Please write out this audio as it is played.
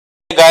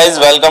Guys,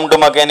 welcome to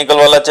mechanical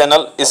वाला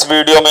channel. इस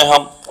video में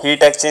हम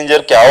हीट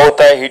एक्सचेंजर क्या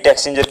होता है, हीट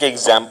एक्सचेंजर के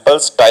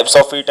examples, types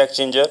of heat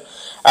exchanger,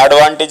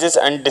 advantages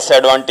and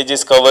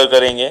disadvantages cover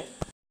करेंगे।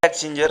 हीट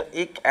एक्सचेंजर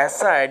एक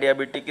ऐसा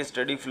एडियाबेटिक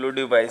स्टडी फ्लूइड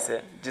डिवाइस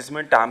है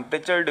जिसमें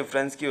टेम्परेचर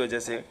डिफरेंस की वजह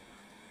से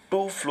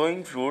to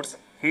flowing fluids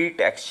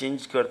heat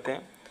exchange करते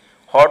हैं।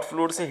 हॉट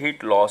फ्लूइड से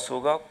हीट लॉस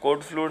होगा,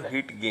 कोल्ड फ्लूइड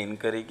हीट गेन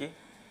करेगी।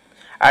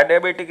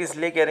 एडियाबेटिक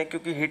इसलिए कह रहे हैं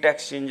क्योंकि हीट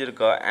एक्सचेंजर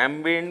का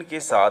एम्बिएंट के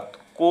साथ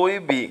कोई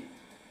भी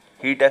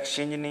हीट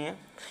एक्सचेंज नहीं है।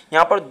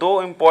 यहाँ पर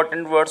दो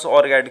इंपॉर्टेंट वर्ड्स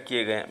और ऐड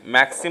किए गए हैं,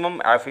 maximum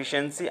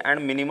efficiency and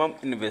minimum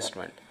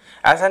investment.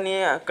 ऐसा नहीं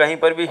है कहीं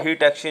पर भी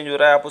हीट एक्सचेंज हो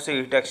रहा है आप उसे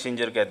हीट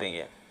एक्सचेंजर कह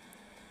देंगे।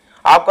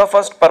 आपका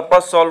फर्स्ट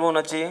पर्पस सॉल्व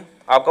होना चाहिए,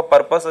 आपका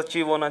पर्पस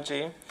अचीव होना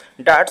चाहिए।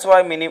 That's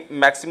why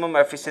maximum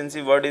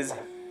efficiency word is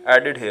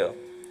added here.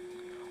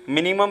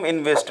 Minimum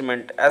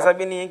investment, ऐसा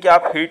भी नहीं है कि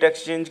आप हीट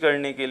एक्सचेंज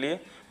करने के लिए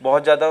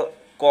बहुत ज़्यादा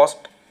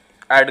कॉस्ट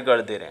ऐड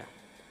कर दे रहे हैं,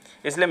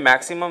 इसलिए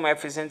maximum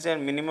efficiency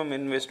and minimum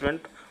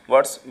investment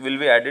words will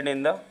be added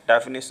in the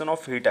definition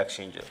of heat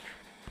exchanger.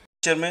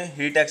 Picture में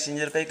हीट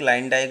एक्सचेंजर का एक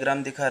लाइन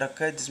डायग्राम दिखा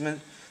रखा है जिसमें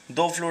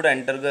दो फ्लूइड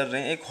एंटर कर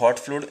रहे हैं, एक हॉट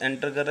फ्लूइड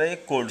एंटर कर रहा है,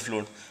 एक कोल्ड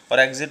फ्लूइड, और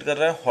एग्जिट कर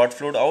रहा है hot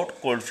fluid out,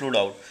 cold fluid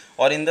out,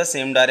 और इन द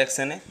सेम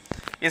डायरेक्शन है।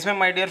 इसमें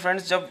माय डियर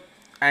फ्रेंड्स जब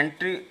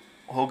एंट्री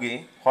होगी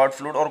हॉट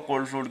फ्लूइड और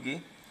कोल्ड फ्लूइड की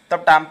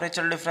तब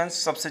टेम्परेचर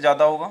डिफरेंस सबसे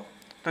ज़्यादा होगा,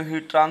 तो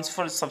हीट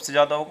ट्रांसफर सबसे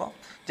ज़्यादा होगा।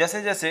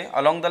 जैसे जैसे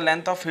along the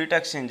length of heat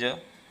exchanger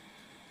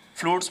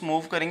fluids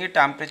move करेंगे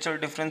टेम्परेचर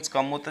डिफरेंस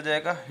कम होता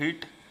जाएगा,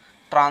 हीट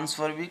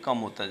ट्रांसफ़र भी कम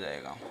होता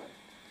जाएगा।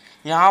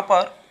 यहाँ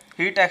पर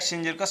हीट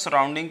एक्सचेंजर का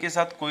सराउंडिंग के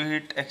साथ कोई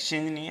हीट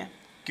एक्सचेंज नहीं है,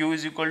 Q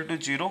is equal to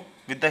 0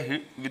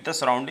 with the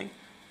surrounding,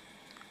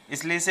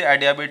 इसलिए इसे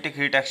एडियाबेटिक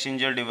हीट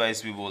एक्सचेंजर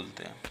डिवाइस भी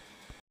बोलते हैं।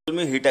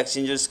 में हीट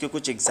एक्सचेंजर्स के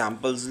कुछ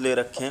एग्जाम्पल्स ले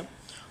रखे हैं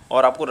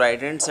और आपको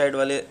राइट हैंड साइड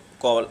वाले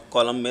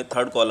कॉलम में,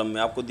 थर्ड कॉलम में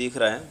आपको दिख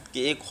रहा है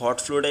कि एक हॉट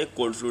फ्लूइड है, एक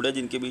कोल्ड फ्लूइड है,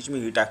 जिनके बीच में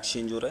हीट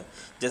एक्सचेंज हो रहा है।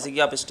 जैसे कि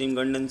आप स्टीम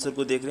कंडेंसर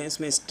को देख रहे हैं,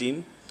 इसमें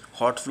स्टीम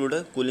हॉट फ्लूइड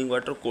है, कूलिंग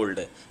वाटर कोल्ड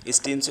है।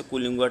 स्टीम से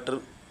कूलिंग वाटर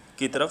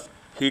की तरफ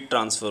हीट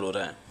ट्रांसफ़र हो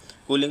रहा है।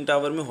 कूलिंग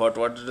टावर में हॉट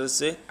वाटर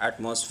से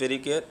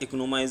एटमॉस्फेरिक एयर,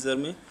 इकोनोमाइज़र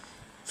में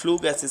फ्लू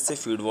गैसेस से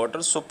फीड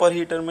वाटर, सुपर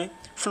हीटर में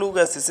फ्लू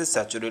गैसेस से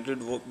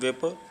saturated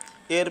vapour,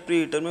 air pre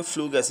heater में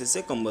फ्लू गैसेस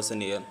से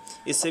कंबसन एयर।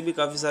 इससे भी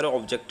काफ़ी सारे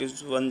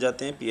ऑब्जेक्टिव्स बन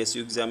जाते हैं PSU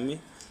एग्ज़ाम में,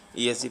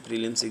 ESE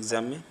प्रीलिम्स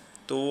एग्ज़ाम में,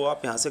 तो वो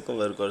आप यहाँ से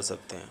कवर कर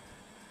सकते हैं।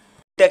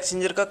 हीट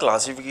एक्सचेंजर का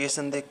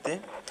क्लासिफिकेशन देखते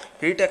हैं।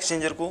 हीट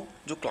एक्सचेंजर को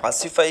जो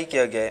क्लासीफाई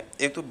किया गया है,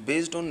 एक तो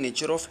based on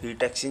nature of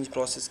heat exchange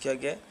process किया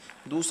गया है,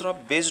 दूसरा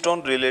based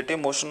on relative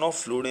motion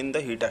of fluid in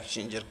the heat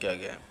exchanger किया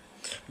गया है।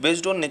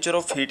 Based on nature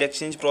of heat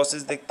exchange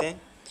process देखते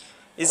हैं,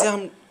 इसे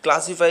हम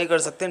क्लासीफाई कर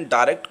सकते हैं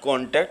डायरेक्ट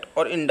कॉन्टैक्ट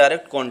और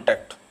इनडायरेक्ट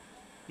कॉन्टैक्ट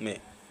में।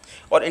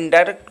 और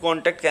indirect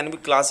contact can be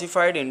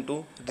classified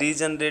into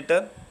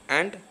regenerator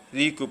and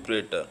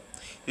recuperator.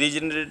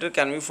 Regenerator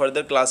can be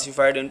further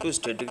classified into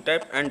static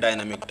type and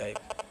dynamic type.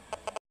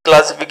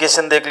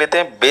 Classification देख लेते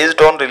हैं।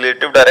 Based on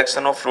relative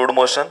direction of fluid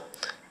motion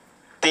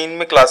तीन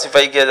में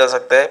classify किया जा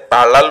सकता है,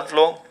 parallel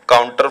flow,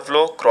 counter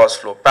flow, cross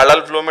flow.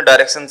 Parallel flow में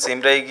डायरेक्शन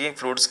सेम रहेगी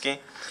फ्लूइड्स की,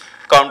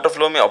 काउंटर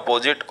फ्लो में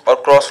अपोजिट और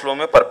क्रॉस फ्लो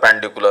में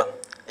परपेंडिकुलर।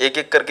 एक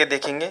एक करके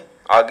देखेंगे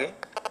आगे।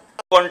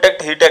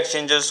 कॉन्टैक्ट हीट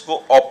एक्सचेंजर्स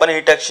को ओपन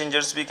हीट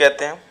एक्सचेंजर्स भी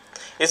कहते हैं।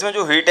 इसमें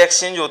जो हीट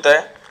एक्सचेंज होता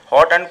है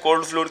हॉट एंड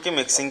कोल्ड फ्लूइड की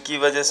मिक्सिंग की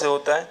वजह से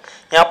होता है।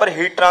 यहाँ पर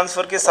हीट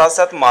ट्रांसफ़र के साथ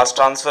साथ मास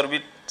ट्रांसफ़र भी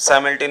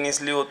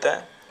साइमल्टेनियसली होता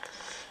है।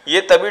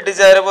 ये तभी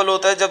डिजायरेबल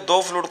होता है जब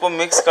दो फ्लूइड को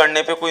मिक्स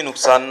करने पे कोई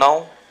नुकसान ना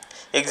हो।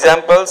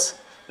 Examples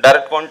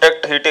direct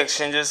contact heat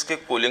exchangers के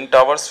cooling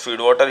towers,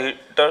 feed water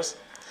heaters.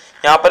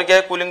 यहाँ पर क्या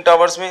है, कूलिंग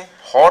टावर्स में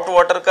हॉट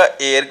वाटर का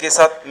एयर के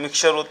साथ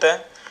मिक्सचर होता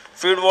है।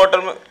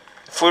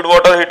 फीड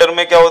वाटर हीटर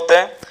में क्या होता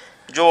है,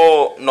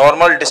 जो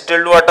नॉर्मल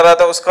डिस्टिल्ड वाटर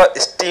आता है उसका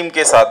स्टीम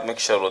के साथ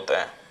मिक्सचर होता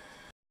है।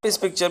 इस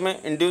पिक्चर में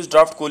इंड्यूस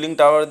ड्राफ्ट कूलिंग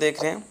टावर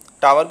देख रहे हैं।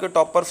 टावर के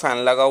टॉप पर फैन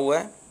लगा हुआ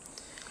है।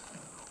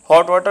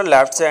 हॉट वाटर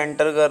लेफ्ट से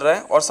एंटर कर रहा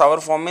है और शावर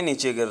फॉर्म में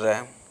नीचे गिर रहा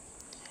है।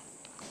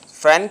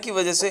 फैन की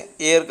वजह से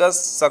एयर का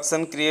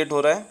सक्शन क्रिएट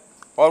हो रहा है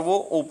और वो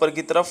ऊपर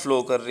की तरफ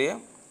फ्लो कर रही है।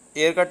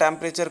 एयर का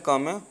टेम्परेचर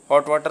कम है,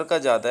 हॉट वाटर का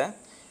ज़्यादा है,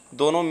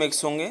 दोनों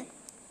मिक्स होंगे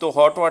तो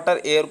हॉट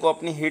वाटर एयर को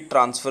अपनी हीट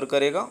ट्रांसफ़र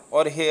करेगा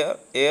और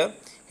एयर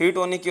हीट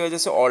होने की वजह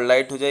से ऑल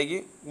लाइट हो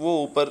जाएगी,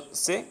 वो ऊपर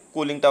से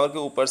कूलिंग टावर के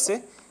ऊपर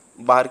से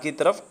बाहर की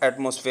तरफ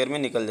एटमॉस्फेयर में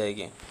निकल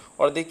जाएगी।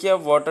 और देखिए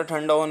अब वाटर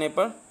ठंडा होने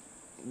पर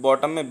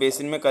बॉटम में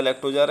बेसिन में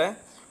कलेक्ट हो जा रहा है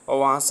और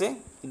वहाँ से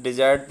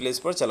डिजायर्ड प्लेस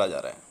पर चला जा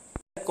रहा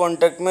है।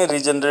 कॉन्टैक्ट में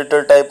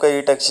रीजनरेटर टाइप का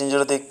हीट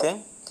एक्सचेंजर देखते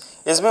हैं।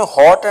 इसमें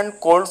hot and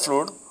cold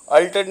fluid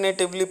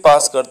alternatively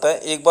पास करता है।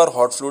 एक बार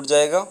हॉट फ्लूइड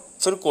जाएगा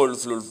फिर कोल्ड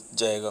फ्लूइड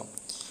जाएगा,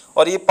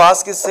 और ये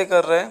पास किससे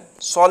कर रहा है,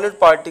 सॉलिड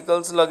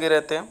पार्टिकल्स लगे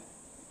रहते हैं।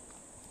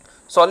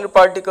 सॉलिड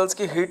पार्टिकल्स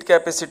की हीट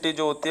कैपेसिटी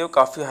जो होती है वो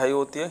काफ़ी हाई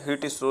होती है,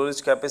 हीट स्टोरेज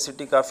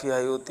कैपेसिटी काफ़ी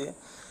हाई होती है।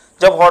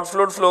 जब हॉट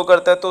फ्लूइड फ्लो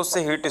करता है तो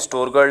उससे हीट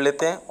स्टोर कर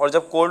लेते हैं, और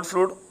जब कोल्ड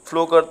फ्लूइड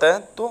फ्लो करता है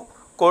तो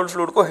कोल्ड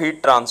फ्लूइड को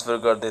हीट ट्रांसफ़र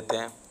कर देते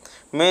हैं।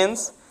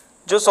 मीन्स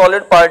जो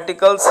सॉलिड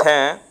पार्टिकल्स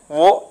हैं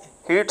वो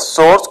हीट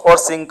सोर्स और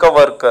सिंक का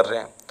वर्क कर रहे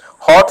हैं,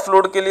 हॉट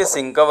फ्लूइड के लिए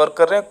सिंक का वर्क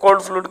कर रहे हैं,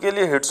 कोल्ड फ्लूइड के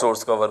लिए हीट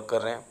सोर्स का वर्क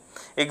कर रहे हैं।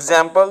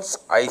 Examples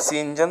IC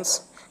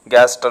engines,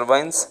 gas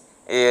turbines,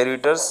 air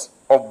heaters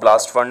और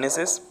ब्लास्ट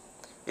फर्नेसेस।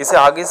 इसे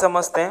आगे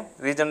समझते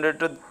हैं।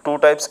 रीजनरेटर टू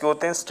टाइप्स के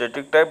होते हैं,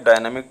 स्टैटिक टाइप,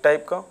 डायनामिक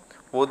टाइप का,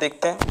 वो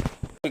देखते हैं।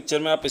 पिक्चर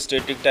में आप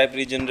स्टैटिक टाइप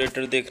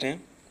रीजनरेटर देख रहे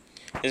हैं।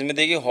 इसमें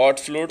देखिए hot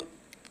fluid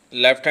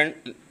left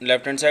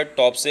hand side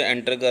top से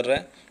एंटर कर रहा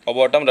है और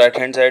बॉटम राइट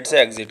हैंड साइड से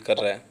एग्जिट कर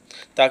रहा है,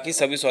 ताकि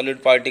सभी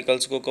सॉलिड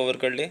पार्टिकल्स को कवर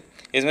कर ले।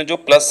 इसमें जो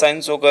प्लस साइन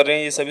शो कर रहे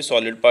हैं ये सभी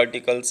सॉलिड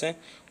पार्टिकल्स हैं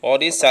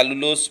और ये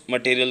सेलुलोज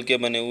मटेरियल के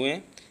बने हुए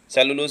हैं।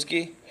 सेलुलोज की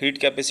हीट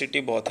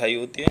कैपेसिटी बहुत हाई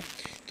होती है।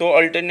 तो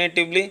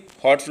alternatively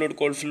hot fluid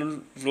cold fluid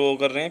flow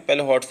कर रहे हैं।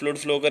 पहले हॉट फ्लूइड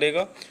फ्लो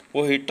करेगा,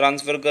 वो हीट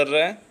ट्रांसफ़र कर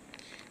रहा है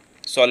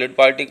सॉलिड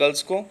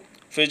पार्टिकल्स को।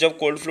 फिर जब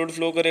कोल्ड फ्लूइड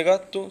फ्लो करेगा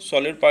तो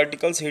सॉलिड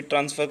पार्टिकल्स हीट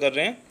ट्रांसफ़र कर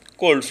रहे हैं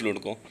कोल्ड फ्लूइड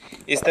को।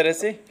 इस तरह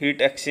से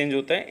हीट एक्सचेंज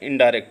होता है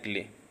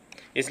इनडायरेक्टली,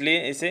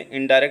 इसलिए इसे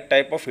indirect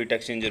type of heat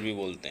exchanger भी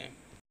बोलते हैं।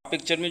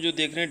 पिक्चर में जो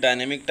देख रहे हैं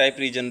डायनेमिक टाइप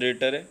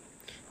रीजनरेटर है,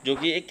 जो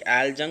कि एक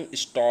एल्जंग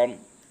स्टॉर्म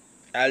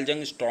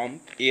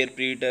एयर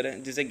प्रीहीटर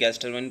है, जिसे गैस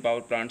टर्बाइन पावर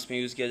प्लांट्स में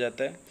यूज़ किया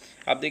जाता है।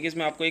 आप देखिए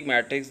इसमें आपको एक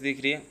मैट्रिक्स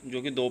दिख रही है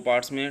जो कि दो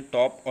पार्ट्स में है,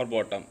 टॉप और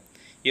बॉटम।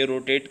 ये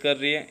रोटेट कर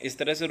रही है, इस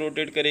तरह से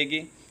रोटेट करेगी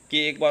कि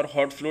एक बार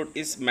हॉट फ्लूइड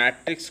इस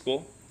मैट्रिक्स को,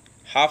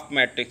 हाफ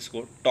मैट्रिक्स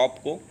को, टॉप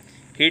को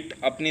हीट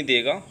अपनी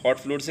देगा, हॉट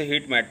फ्लूइड से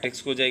हीट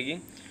मैट्रिक्स को जाएगी।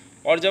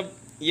 और जब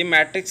ये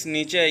मैट्रिक्स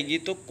नीचे आएगी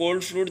तो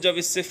कोल्ड फ्लूइड जब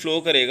इससे फ्लो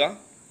करेगा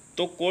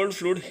तो कोल्ड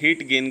फ्लूइड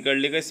हीट गेन कर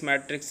लेगा इस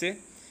मैट्रिक्स से।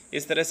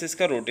 इस तरह से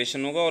इसका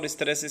रोटेशन होगा और इस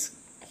तरह से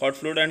hot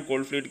fluid and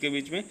cold fluid के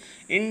बीच में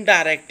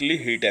इनडायरेक्टली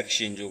हीट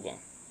एक्सचेंज होगा।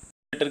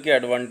 जनरेटर के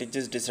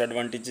एडवांटेजेस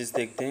डिसएडवांटेजेस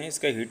देखते हैं।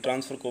 इसका हीट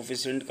ट्रांसफ़र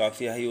कोफिशिएंट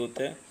काफ़ी हाई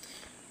होता है।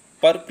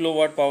 पर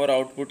किलोवाट पावर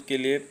आउटपुट के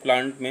लिए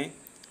प्लांट में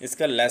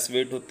इसका लेस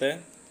वेट होता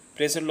है।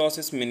 प्रेशर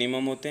लॉसेस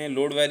मिनिमम होते हैं।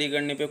 लोड वेरी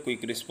करने पे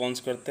क्विक रिस्पॉन्स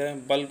करता है।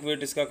 बल्क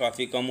वेट इसका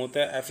काफ़ी कम होता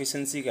है।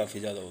 एफिशिएंसी काफ़ी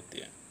ज़्यादा होती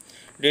है।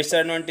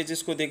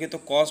 डिसएडवांटेजेस को देखें तो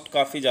कॉस्ट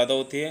काफ़ी ज़्यादा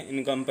होती है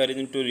in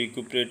comparison to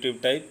रिक्यूपरेटिव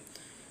type.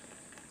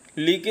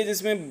 Leakage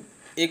इसमें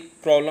एक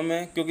प्रॉब्लम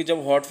है, क्योंकि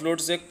जब हॉट फ्लूइड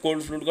से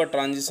कोल्ड फ्लूइड का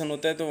ट्रांजिशन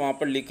होता है तो वहाँ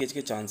पर लीकेज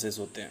के चांसेस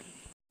होते हैं।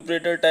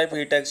 रिक्यूपरेटर टाइप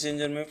हीट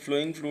एक्सचेंजर में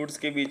फ्लोइंग फ्लूइड्स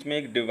के बीच में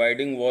एक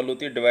डिवाइडिंग वॉल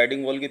होती है।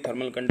 डिवाइडिंग वॉल की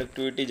थर्मल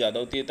कंडक्टिविटी ज़्यादा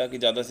होती है ताकि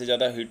ज़्यादा से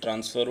ज़्यादा हीट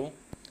ट्रांसफ़र हो।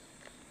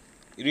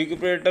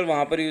 रिक्यूपरेटर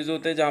वहाँ पर यूज़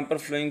होते हैं जहाँ पर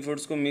फ्लोइंग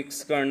फ्लूइड्स को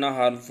मिक्स करना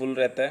हार्मफुल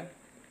रहता है।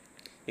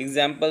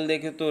 एग्जाम्पल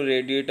देखें तो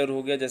रेडिएटर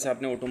हो गया, जैसे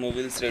आपने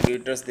ऑटोमोबाइल्स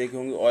रेडिएटर्स देखे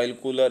होंगे, oil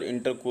cooler,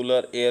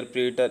 intercooler, air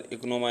preheater,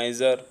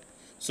 economiser,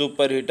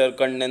 super heater,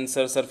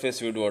 condenser, surface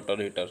feed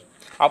water heater.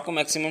 आपको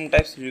मैक्सिमम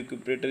टाइप्स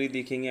रिक्यूपरेटर ही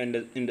दिखेंगे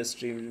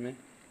इंडस्ट्री में।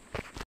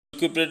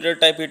 रिक्यूपरेटर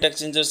टाइप हीट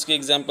एक्सचेंजर्स के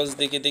एग्जांपल्स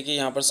देखिए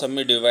यहाँ पर सब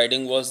में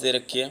डिवाइडिंग वॉल्स दे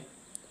रखी है।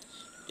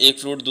 एक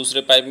फ्लूइड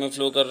दूसरे पाइप में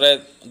फ्लो कर रहा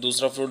है,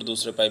 दूसरा फ्लूइड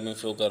दूसरे पाइप में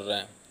फ्लो कर रहा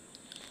है।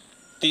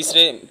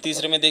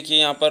 तीसरे में देखिए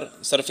यहाँ पर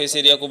सरफेस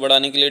एरिया को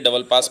बढ़ाने के लिए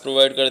डबल पास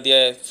प्रोवाइड कर दिया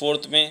है।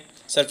 फोर्थ में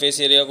सरफेस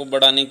एरिया को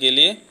बढ़ाने के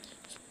लिए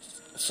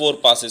 4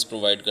 पासेस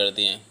प्रोवाइड कर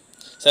दिए हैं।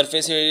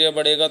 सरफेस एरिया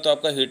बढ़ेगा तो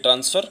आपका हीट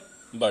ट्रांसफ़र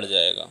बढ़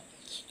जाएगा,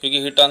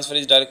 क्योंकि heat transfer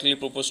is directly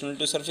proportional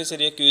to surface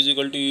area. Q =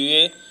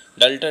 UA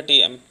delta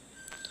TM।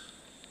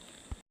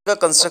 का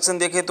कंस्ट्रक्शन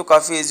देखें तो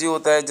काफ़ी इजी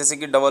होता है, जैसे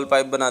कि डबल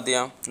पाइप बना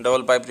दिया,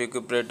 डबल पाइप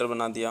रिक्यूपरेटर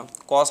बना दिया।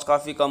 कॉस्ट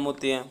काफ़ी कम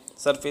होती है।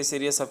 सरफेस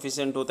एरिया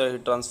सफिशिएंट होता है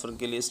हीट ट्रांसफ़र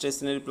के लिए।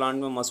 स्टेशनरी प्लांट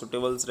में मस्ट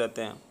सुटेबल्स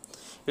रहते हैं।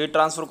 हीट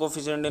ट्रांसफ़र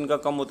कोफिशिएंट इनका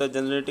कम होता है।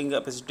 जनरेटिंग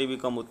कैपेसिटी भी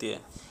कम होती है।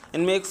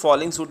 इनमें एक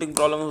फॉलिंग शूटिंग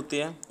प्रॉब्लम होती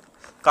है।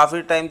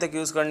 काफ़ी टाइम तक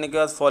यूज़ करने के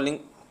बाद फॉलिंग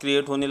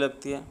क्रिएट होने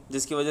लगती है,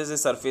 जिसकी वजह से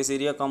सरफेस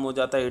एरिया कम हो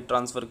जाता है हीट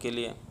ट्रांसफ़र के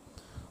लिए,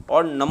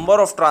 और नंबर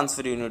ऑफ़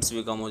ट्रांसफ़र यूनिट्स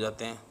भी कम हो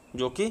जाते हैं,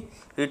 जो कि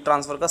हीट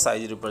ट्रांसफ़र का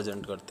साइज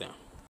रिप्रेजेंट करते हैं।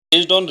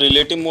 बेस्ड ऑन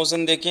रिलेटिव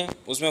मोशन देखें,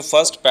 उसमें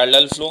फर्स्ट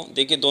पैरेलल फ्लो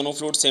देखिए, दोनों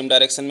फ्लूइड सेम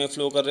डायरेक्शन में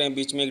फ्लो कर रहे हैं,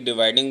 बीच में एक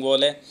डिवाइडिंग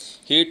वॉल है।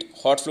 हीट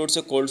हॉट फ्लूइड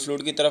से कोल्ड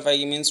फ्लूइड की तरफ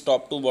आएगी, मींस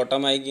टॉप टू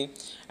बॉटम आएगी।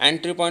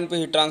 एंट्री पॉइंट पे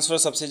हीट ट्रांसफर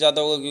सबसे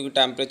ज़्यादा होगा क्योंकि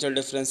टेम्परेचर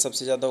डिफरेंस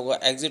सबसे ज़्यादा होगा।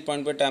 एग्जिट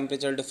पॉइंट पे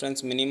टेम्परेचर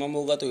डिफरेंस मिनिमम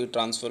होगा तो हीट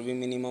ट्रांसफर भी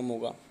मिनिमम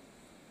होगा।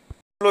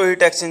 फ्लो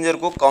हीट एक्सचेंजर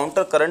को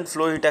counter current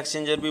flow heat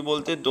exchanger भी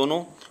बोलते हैं।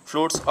 दोनों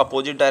फ्लूइड्स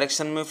अपोजिट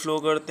डायरेक्शन में फ्लो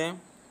करते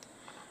हैं।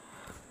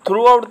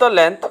 Through out the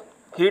length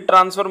heat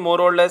transfer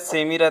मोर और लेस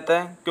सेम ही रहता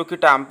है, क्योंकि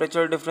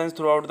temperature difference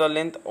through out the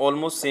length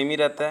almost same ही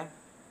रहता है।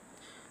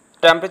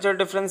 टेम्परेचर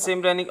डिफरेंस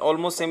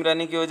ऑलमोस्ट सेम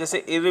रहने की वजह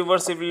से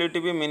इरिवर्सिबिलिटी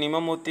भी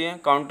मिनिमम होती है,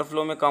 काउंटर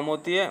फ्लो में कम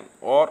होती है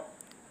और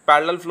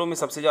पैरेलल फ्लो में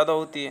सबसे ज़्यादा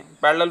होती है।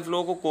 पैरेलल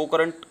फ्लो को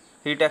कोकरेंट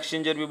हीट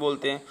एक्सचेंजर भी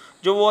बोलते हैं।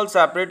 जो वॉल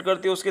सेपरेट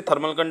करती है उसकी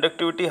थर्मल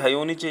कंडक्टिविटी हाई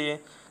होनी चाहिए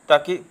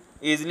ताकि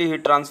ईजिली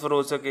हीट ट्रांसफ़र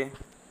हो सके।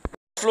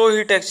 फ्लो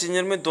हीट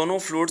एक्सचेंजर में दोनों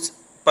fluids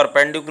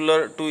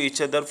perpendicular to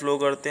each other flow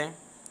करते हैं।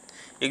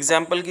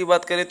 एग्जाम्पल की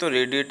बात करें तो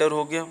रेडिएटर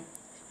हो गया,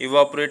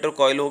 इवापोरेटर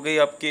कॉइल हो गई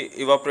आपकी,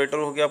 इवापोरेटर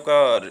हो गया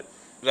आपका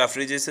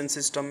रेफ्रिजरेशन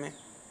सिस्टम में।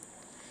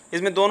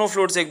 इसमें दोनों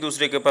फ्लूइड्स एक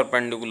दूसरे के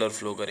परपेंडिकुलर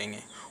फ्लो करेंगे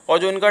और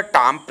जो इनका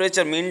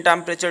टेम्परेचर मीन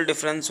टेम्परेचर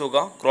डिफरेंस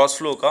होगा क्रॉस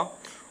फ्लो का,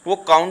 वो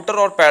काउंटर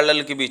और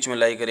पैरेलल के बीच में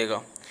लाई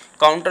करेगा।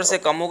 काउंटर से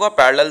कम होगा,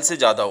 पैरेलल से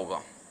ज़्यादा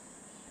होगा।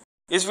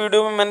 इस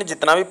वीडियो में मैंने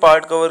जितना भी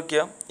पार्ट कवर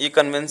किया ये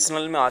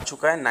कन्वेंशनल में आ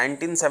चुका है।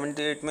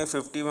 1978 में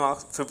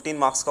 15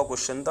 मार्क्स का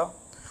क्वेश्चन था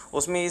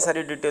उसमें ये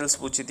सारी डिटेल्स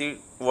पूछी थी,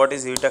 what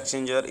is heat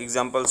exchanger,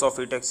 examples of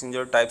heat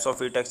exchanger, types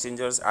of heat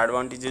exchangers,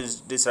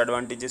 advantages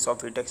disadvantages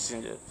of heat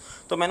exchanger.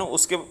 तो मैंने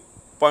उसके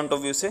पॉइंट ऑफ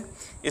व्यू से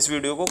इस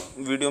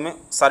वीडियो में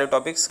सारे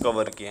टॉपिक्स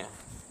कवर किए हैं।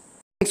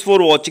 Thanks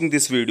for watching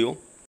this video.